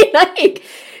 right?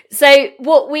 So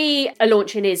what we are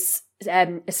launching is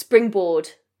a Springboard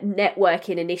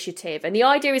networking initiative, and the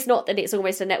idea is not that it's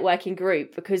almost a networking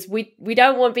group, because we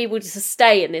don't want people to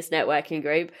stay in this networking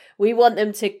group. We want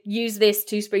them to use this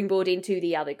to springboard into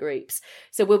the other groups.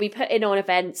 So we'll be putting on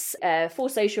events, 4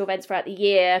 social events throughout the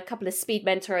year, a couple of speed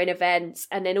mentoring events,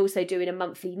 and then also doing a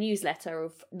monthly newsletter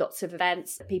of lots of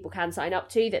events that people can sign up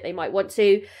to that they might want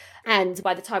to. And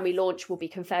by the time we launch, we'll be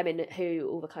confirming who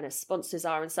all the kind of sponsors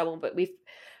are and so on. But we've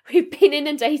been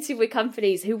inundated with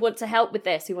companies who want to help with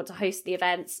this, who want to host the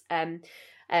events,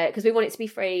 because we want it to be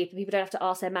free. People don't have to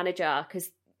ask their manager, because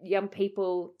young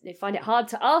people, they find it hard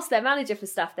to ask their manager for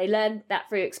stuff. They learn that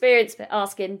through experience, but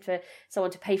asking for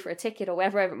someone to pay for a ticket or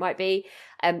whatever it might be,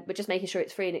 but just making sure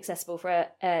it's free and accessible for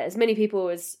as many people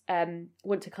as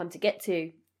want to come to get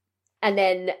to. And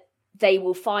then they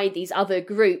will find these other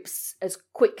groups as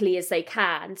quickly as they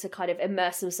can to kind of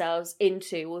immerse themselves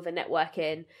into all the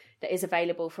networking that is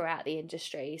available throughout the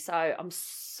industry. So I'm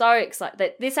so excited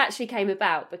that this actually came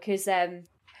about because there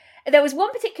was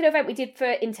one particular event we did for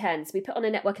interns. We put on a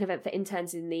networking event for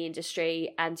interns in the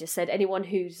industry and just said, anyone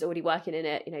who's already working in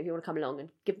it, if you want to come along and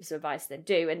give them some advice, then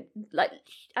do. And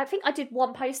I think I did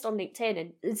one post on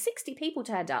LinkedIn and 60 people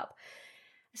turned up.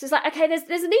 So it's like, okay,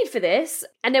 there's a need for this.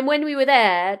 And then when we were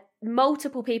there,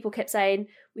 multiple people kept saying,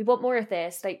 we want more of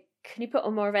this. Like, can you put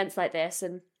on more events like this?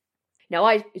 And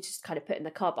I just kind of put in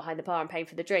the cart behind the bar and paying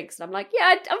for the drinks. And I'm like,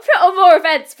 yeah, I'm put on more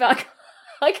events, but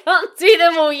I can't do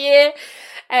them all year.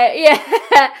 But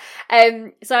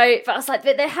I was like,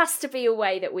 there has to be a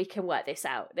way that we can work this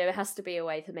out. There has to be a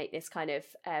way to make this kind of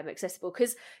accessible.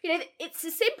 Because, it's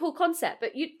a simple concept,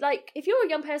 but if you're a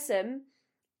young person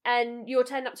and you're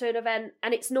turning up to an event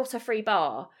and it's not a free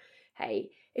bar, hey,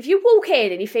 if you walk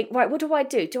in and you think, right, what do I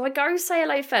do? Do I go and say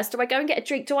hello first? Do I go and get a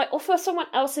drink? Do I offer someone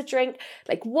else a drink?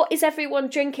 Like, what is everyone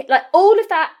drinking? Like, all of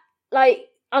that,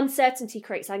 uncertainty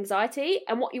creates anxiety.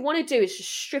 And what you want to do is just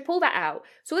strip all that out.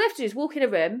 So all they have to do is walk in a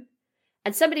room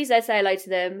and somebody's there to say hello to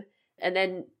them. And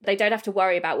then they don't have to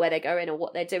worry about where they're going or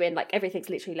what they're doing. Like, everything's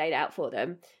literally laid out for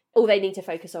them. All they need to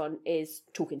focus on is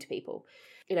talking to people.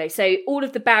 So all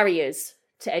of the barriers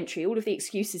to entry, all of the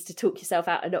excuses to talk yourself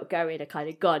out and not go in are kind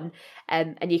of gone,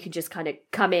 and you can just kind of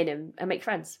come in and make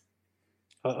friends.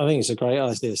 I think it's a great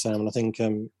idea, Sam, and I think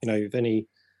if any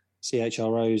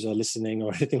CHROs are listening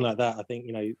or anything like that, I think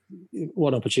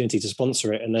what an opportunity to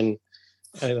sponsor it, and then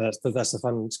that's the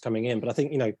funds coming in. But I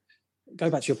think go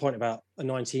back to your point about a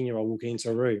 19-year-old walking into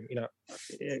a room.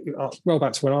 Well,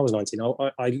 back to when I was 19,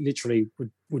 I literally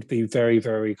would be very,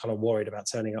 very kind of worried about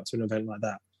turning up to an event like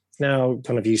that. Now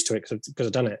kind of used to it because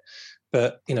I've done it,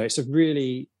 but it's a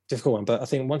really difficult one. But I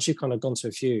think once you've kind of gone to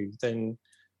a few, then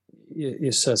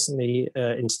you're certainly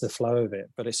into the flow of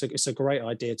it. But it's a great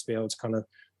idea to be able to kind of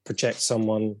project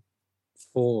someone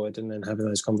forward and then having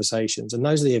those conversations. And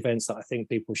those are the events that I think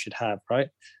people should have, right?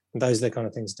 And those are the kind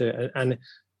of things to do.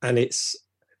 And it's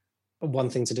one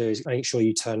thing to do is make sure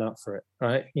you turn up for it,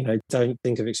 right? Don't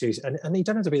think of excuses, and you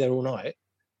don't have to be there all night.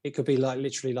 It could be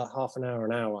literally half an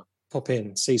hour. Pop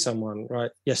in, see someone,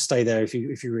 right? Yes, stay there if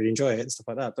you really enjoy it and stuff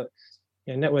like that. But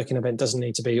networking event doesn't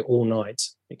need to be all night.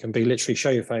 It can be literally show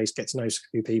your face, get to know a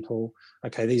few people.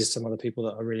 Okay, these are some other people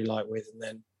that I really like with, and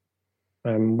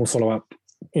then we'll follow up,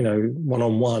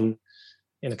 one-on-one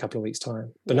in a couple of weeks'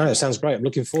 time. But no, it sounds great. I'm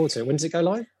looking forward to it. When does it go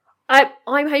live?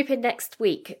 I'm hoping next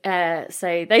week.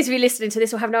 So those of you listening to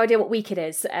this will have no idea what week it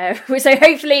is. So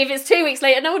hopefully if it's 2 weeks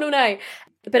later, no one will know.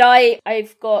 But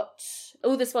I've got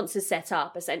all the sponsors set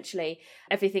up, essentially.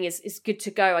 Everything is good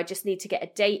to go. I just need to get a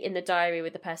date in the diary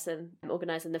with the person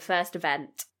organising the first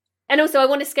event. And also I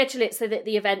want to schedule it so that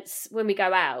the events, when we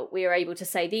go out, we are able to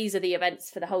say these are the events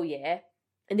for the whole year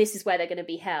and this is where they're going to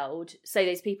be held. So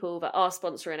those people that are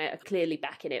sponsoring it are clearly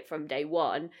backing it from day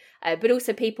one. But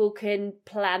also people can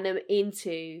plan them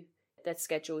into their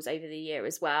schedules over the year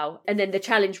as well. And then the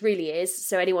challenge really is,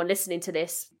 so anyone listening to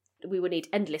this, we will need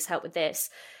endless help with this.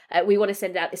 We want to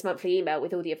send out this monthly email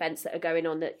with all the events that are going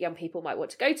on that young people might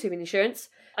want to go to in insurance.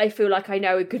 I feel like I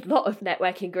know a good lot of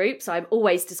networking groups. I'm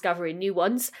always discovering new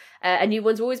ones, and new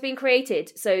ones are always being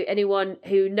created. So anyone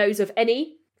who knows of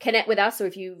any, connect with us. Or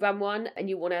if you run one and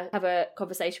you want to have a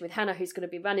conversation with Hannah, who's going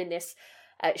to be running this,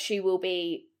 she will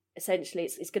be essentially,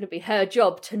 it's going to be her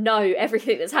job to know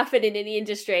everything that's happening in the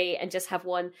industry and just have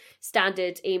one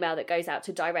standard email that goes out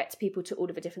to direct people to all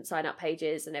of the different sign up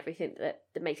pages and everything that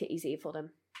make it easier for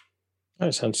them.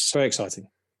 That sounds very exciting.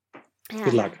 Yeah,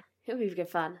 good luck. It'll be good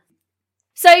fun.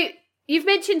 So you've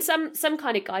mentioned some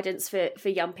kind of guidance for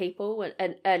young people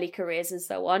and early careers and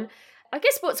so on. I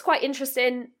guess what's quite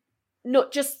interesting,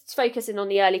 not just focusing on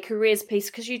the early careers piece,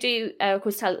 because you do, of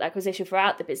course, talent acquisition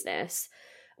throughout the business.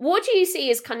 What do you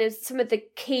see as kind of some of the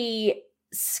key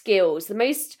skills, the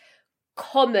most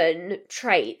common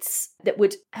traits that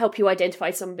would help you identify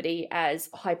somebody as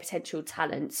high potential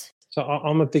talent? So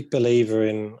I'm a big believer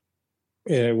in,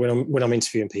 when I'm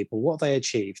interviewing people, what have they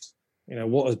achieved?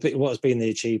 What has been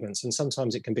the achievements? And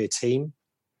sometimes it can be a team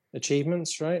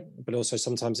achievements, right? But also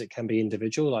sometimes it can be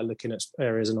individual, like looking at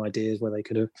areas and ideas where they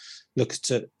could have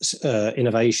looked at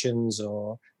innovations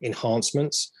or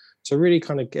enhancements. So really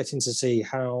kind of getting to see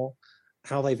how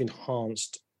they've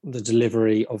enhanced the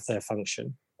delivery of their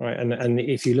function, right? And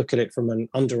if you look at it from an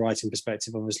underwriting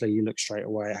perspective, obviously you look straight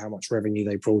away at how much revenue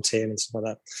they brought in and stuff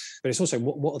like that. But it's also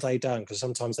what have they done? Because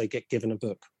sometimes they get given a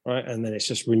book, right? And then it's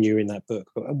just renewing that book.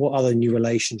 But what are the new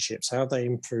relationships? How have they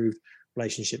improved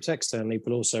relationships externally,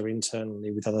 but also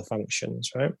internally with other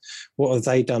functions, right? What have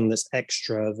they done that's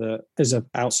extra, that is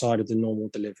outside of the normal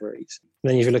deliveries? And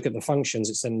then if you look at the functions,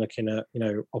 it's then looking at,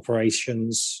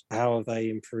 operations. How have they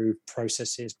improved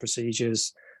processes,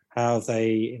 procedures? How have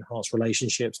they enhanced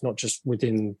relationships, not just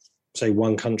within, say,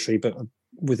 one country, but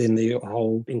within the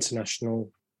whole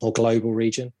international or global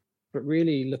region? But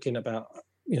really looking about,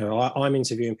 I'm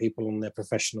interviewing people on their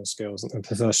professional skills and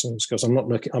professional skills. I'm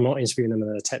not interviewing them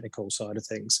on the technical side of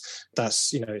things.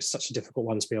 That's, it's such a difficult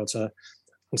one to be able to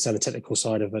understand the technical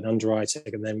side of an underwriting,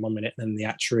 and then 1 minute, and then the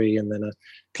actuary, and then a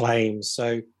claims.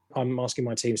 So I'm asking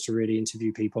my teams to really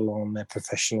interview people on their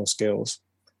professional skills,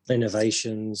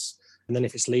 innovations, and then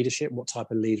if it's leadership, what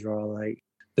type of leader are they?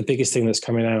 The biggest thing that's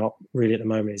coming out really at the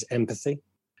moment is empathy.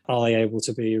 Are they able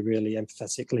to be a really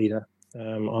empathetic leader?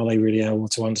 Are they really able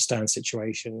to understand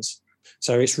situations?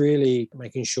 So it's really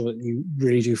making sure that you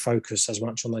really do focus as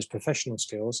much on those professional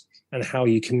skills and how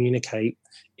you communicate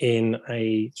in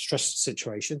a stressed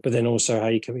situation, but then also how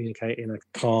you communicate in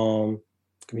a calm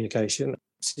communication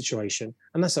situation.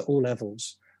 And that's at all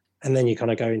levels. And then you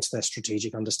kind of go into their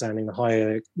strategic understanding. The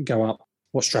higher you go up,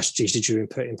 what strategies did you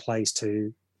put in place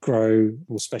to grow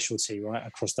or specialty, right,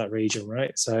 across that region,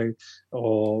 right? So,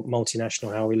 or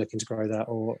multinational, how are we looking to grow that?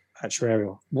 Or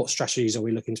actuarial, what strategies are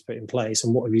we looking to put in place,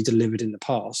 and what have you delivered in the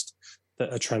past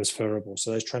that are transferable?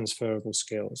 So those transferable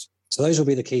skills. So those will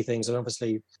be the key things. And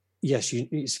obviously, yes,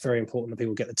 it's very important that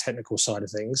people get the technical side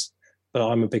of things, but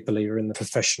I'm a big believer in the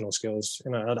professional skills.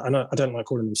 I don't like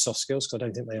calling them soft skills, because I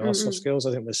don't think they are soft skills.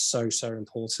 I think they're so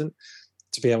important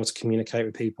to be able to communicate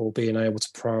with people, being able to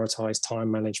prioritize time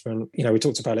management. We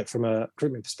talked about it from a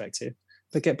recruitment perspective,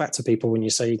 but get back to people when you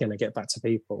say you're going to get back to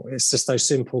people. It's just those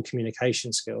simple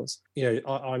communication skills.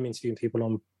 I'm interviewing people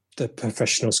on the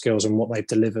professional skills and what they've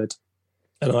delivered.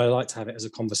 And I like to have it as a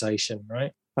conversation,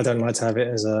 right? I don't like to have it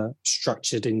as a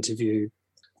structured interview.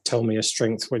 Tell me a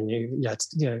strength when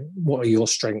what are your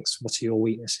strengths? What are your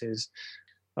weaknesses?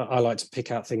 I like to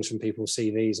pick out things from people's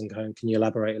CVs and go, can you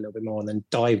elaborate a little bit more, and then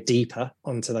dive deeper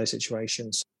onto those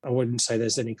situations. I wouldn't say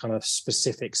there's any kind of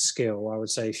specific skill. I would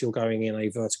say if you're going in a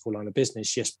vertical line of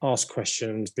business, just ask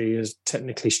questions, be as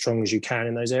technically strong as you can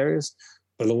in those areas,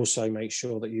 but also make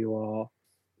sure that you are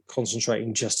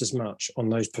concentrating just as much on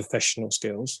those professional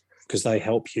skills, because they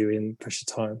help you in pressure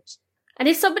times. And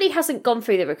if somebody hasn't gone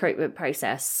through the recruitment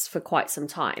process for quite some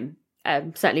time,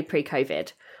 certainly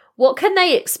pre-COVID, what can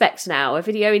they expect now? Are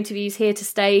video interviews here to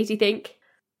stay, do you think?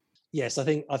 Yes, I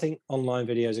think online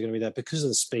videos are going to be there because of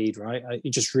the speed, right?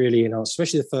 You just really enhance,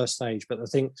 especially the first stage. But I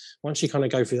think once you kind of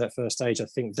go through that first stage, I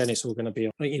think then it's all going to be,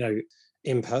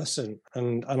 in person.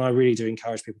 And I really do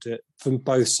encourage people to do it from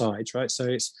both sides, right?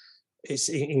 So it's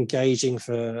engaging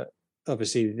for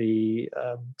obviously the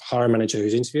hiring manager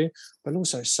who's interviewing, but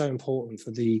also it's so important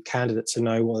for the candidate to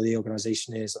know what the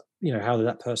organisation is. How did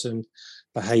that person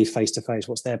behave face to face?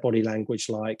 What's their body language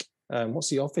like? What's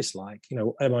the office like?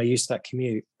 Am I used to that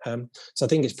commute? So I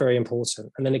think it's very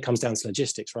important. And then it comes down to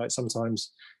logistics, right?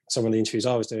 Sometimes some of the interviews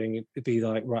I was doing, it'd be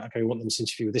like, right, okay, we want them to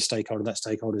interview with this stakeholder, that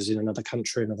stakeholder's in another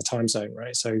country, another time zone,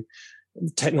 right? So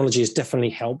technology has definitely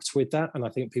helped with that. And I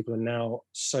think people are now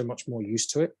so much more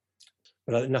used to it.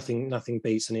 But nothing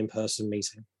beats an in-person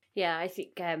meeting. Yeah, I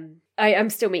think I'm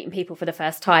still meeting people for the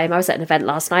first time. I was at an event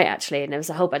last night, actually, and there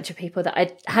was a whole bunch of people that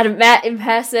I hadn't met in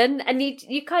person. And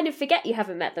you kind of forget you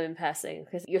haven't met them in person,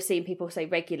 because you're seeing people so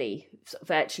regularly sort of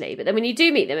virtually. But then when you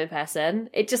do meet them in person,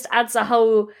 it just adds a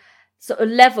whole sort of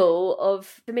level of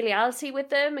familiarity with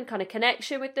them and kind of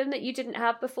connection with them that you didn't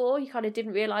have before. You kind of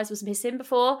didn't realise was missing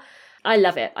before. I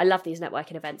love it. I love these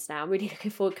networking events now. I'm really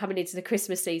looking forward to coming into the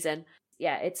Christmas season.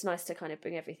 Yeah, it's nice to kind of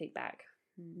bring everything back.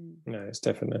 No, it's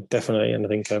definitely, and I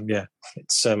think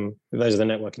it's those are the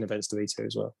networking events to be to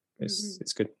as well.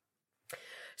 It's good.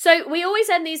 So we always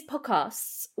end these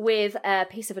podcasts with a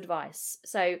piece of advice.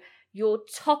 So your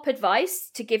top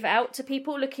advice to give out to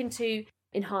people looking to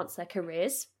enhance their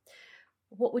careers,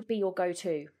 what would be your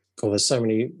go-to? Cool. There's so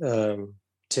many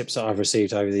tips that I've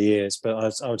received over the years,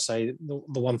 but I would say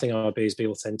the one thing I would be is be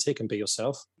authentic and be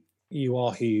yourself. You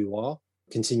are who you are.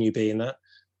 Continue being that.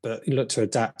 But look to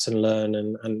adapt and learn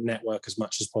and network as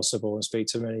much as possible and speak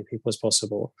to as many people as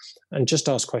possible. And just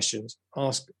ask questions.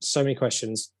 Ask so many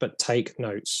questions, but take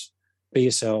notes. Be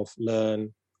yourself,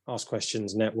 learn, ask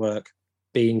questions, network,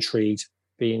 be intrigued,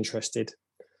 be interested.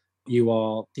 you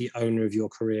are the owner of your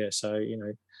career. So,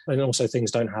 and also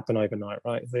things don't happen overnight,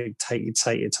 right? They take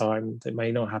your time. They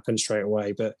may not happen straight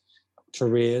away, but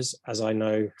careers, as I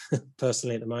know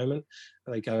personally at the moment,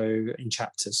 they go in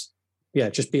chapters. Yeah,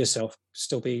 just be yourself,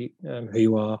 still be who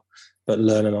you are, but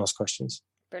learn and ask questions.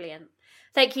 Brilliant.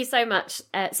 Thank you so much,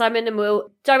 Simon, and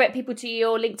we'll direct people to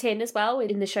your LinkedIn as well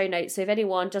in the show notes. So if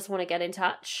anyone does want to get in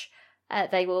touch,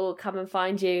 they will come and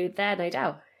find you there, no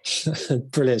doubt.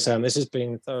 Brilliant, Sam. This has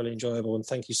been thoroughly enjoyable, and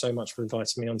thank you so much for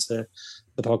inviting me onto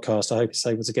the podcast. I hope it's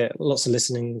able to get lots of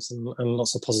listenings and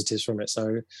lots of positives from it.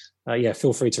 So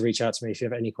feel free to reach out to me if you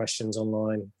have any questions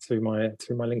online through my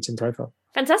LinkedIn profile.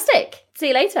 Fantastic. See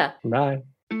you later. Bye.